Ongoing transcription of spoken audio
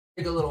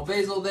Take a little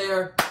basil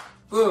there.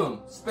 Boom,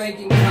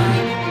 spanking time.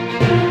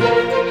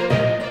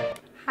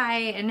 Hi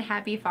and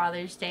happy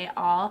Father's Day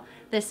all.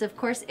 This of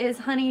course is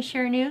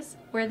honeyshare news,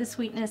 where the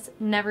sweetness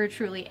never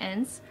truly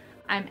ends.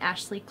 I'm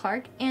Ashley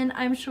Clark, and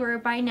I'm sure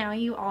by now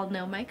you all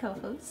know my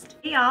co-host.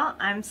 Hey y'all,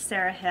 I'm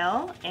Sarah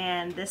Hill,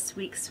 and this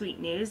week's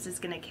Sweet News is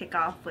going to kick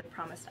off with a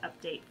promised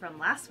update from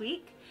last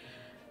week.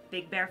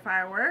 Big Bear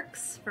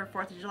fireworks for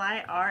 4th of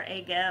July are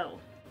a go.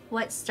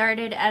 What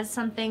started as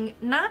something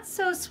not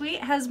so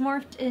sweet has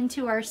morphed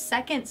into our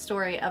second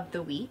story of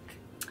the week.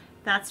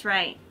 That's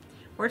right.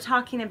 We're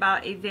talking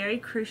about a very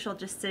crucial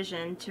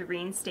decision to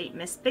reinstate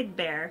Miss Big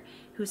Bear,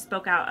 who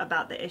spoke out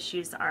about the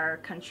issues our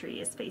country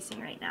is facing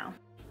right now.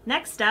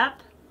 Next up,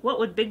 what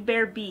would Big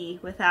Bear be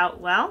without,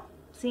 well,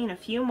 seeing a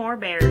few more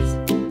bears?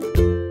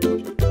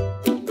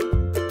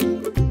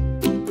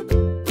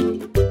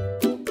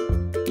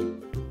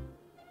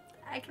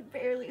 I can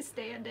barely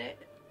stand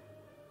it.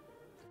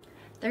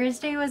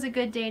 Thursday was a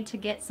good day to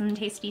get some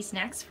tasty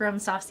snacks from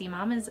Saucy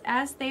Mamas,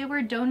 as they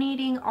were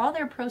donating all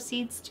their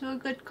proceeds to a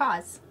good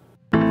cause.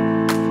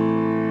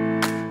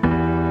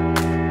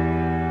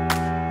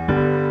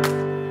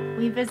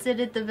 We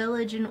visited the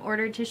village in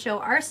order to show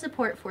our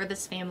support for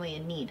this family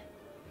in need.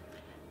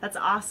 That's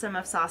awesome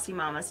of Saucy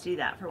Mamas to do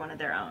that for one of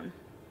their own.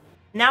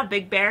 Now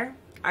Big Bear,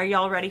 are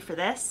y'all ready for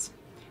this?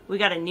 We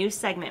got a new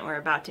segment we're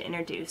about to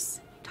introduce.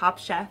 Top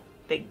Chef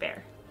Big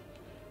Bear.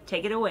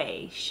 Take it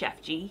away,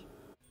 Chef G.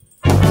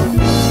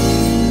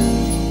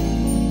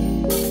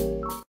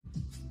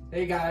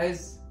 Hey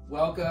guys,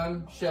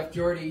 welcome. Chef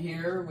Jordy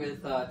here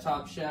with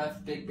Top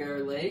Chef Big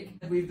Bear Lake.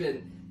 We've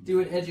been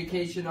doing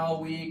education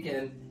all week,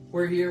 and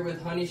we're here with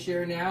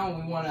honeyshare now,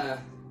 and we want to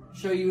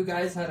show you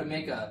guys how to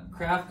make a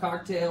craft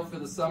cocktail for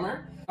the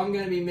summer. I'm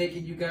going to be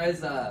making you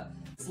guys a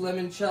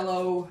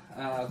limoncello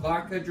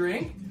vodka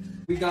drink.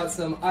 We got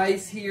some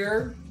ice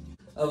here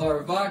of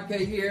our vodka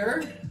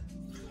here.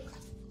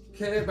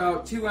 Okay,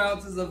 about 2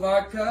 ounces of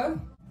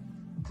vodka.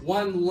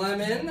 1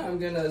 lemon. I'm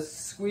going to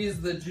squeeze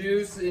the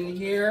juice in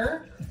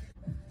here.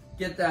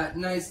 Get that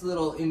nice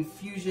little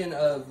infusion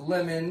of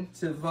lemon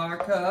to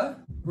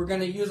vodka. We're going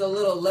to use a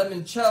little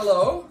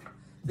limoncello.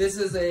 This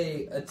is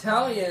a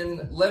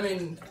Italian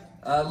lemon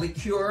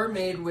liqueur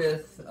made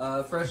with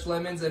fresh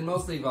lemons and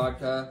mostly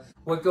vodka.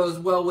 What goes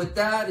well with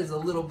that is a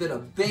little bit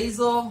of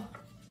basil.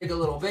 Take a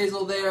little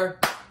basil there.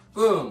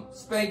 Boom,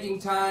 spanking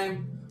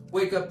time.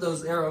 Wake up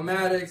those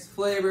aromatics,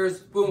 flavors.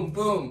 Boom,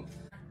 boom.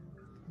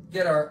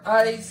 Get our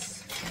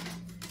ice.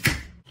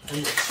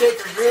 And the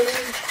shaker really.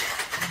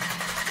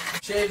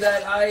 Shave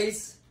that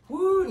ice.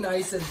 Woo,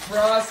 nice and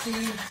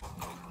frosty.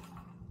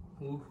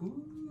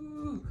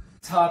 Woohoo.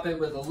 Top it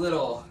with a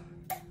little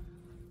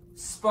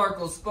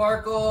sparkle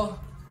sparkle.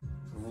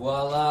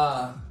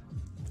 Voila.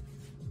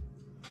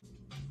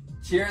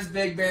 Cheers,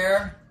 Big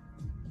Bear.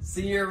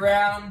 See you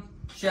around.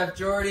 Chef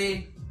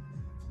Jordy,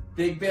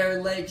 Big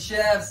Bear Lake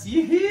Chefs.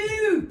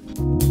 Yoo-hoo!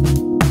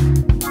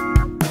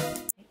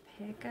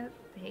 Pick up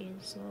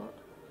basil.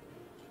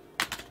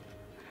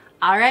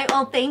 Alright,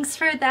 well thanks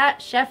for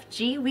that, Chef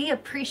G. We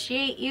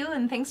appreciate you,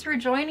 and thanks for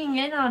joining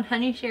in on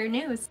honeyshare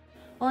news.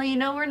 Well, you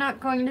know we're not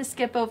going to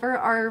skip over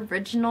our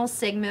original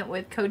segment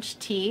with Coach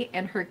T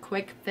and her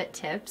quick fit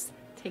tips.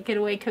 Take it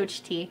away,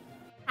 Coach T.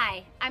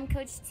 Hi, I'm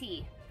Coach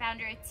T,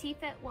 founder of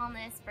T-Fit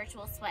Wellness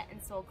Virtual Sweat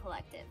and Soul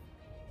Collective.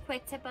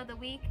 Quick tip of the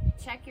week,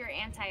 check your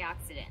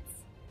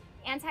antioxidants.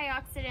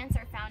 Antioxidants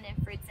are found in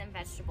fruits and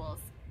vegetables,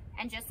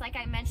 and just like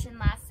I mentioned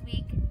last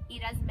week,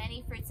 eat as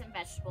many fruits and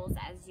vegetables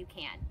as you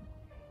can.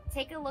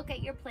 Take a look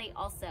at your plate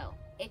also.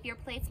 If your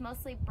plate's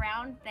mostly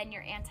brown, then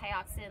your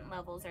antioxidant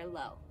levels are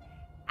low.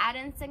 Add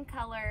in some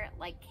color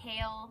like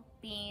kale,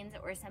 beans,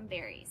 or some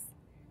berries.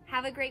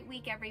 Have a great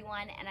week,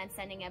 everyone, and I'm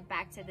sending it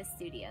back to the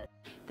studio.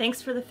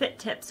 Thanks for the fit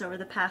tips over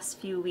the past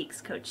few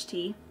weeks, Coach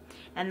T.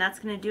 And that's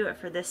going to do it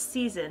for this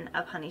season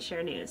of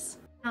honeyshare news.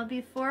 Now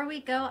before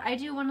we go, I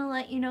do want to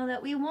let you know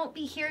that we won't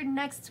be here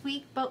next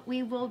week, but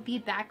we will be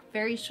back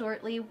very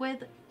shortly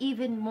with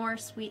even more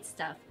sweet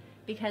stuff.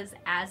 Because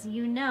as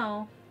you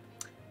know,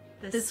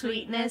 the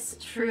sweetness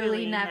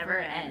truly never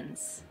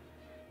ends.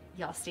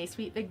 Y'all stay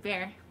sweet, Big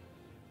Bear.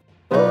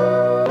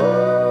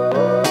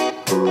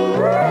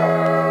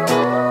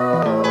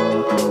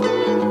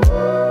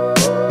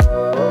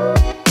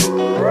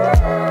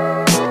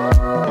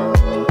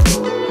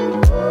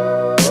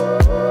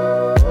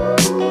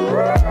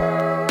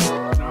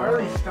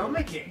 Gnarly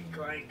stomach ache,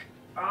 like,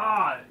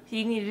 Do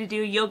you need to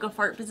do yoga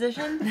fart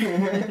position?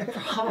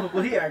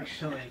 probably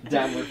actually.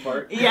 Downward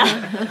fart.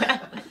 Yeah.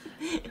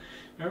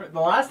 Remember,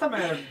 the last time I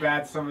had a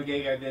bad stomach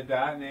ache, I did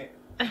that, and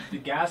the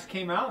gas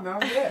came out, and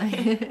that was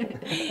it.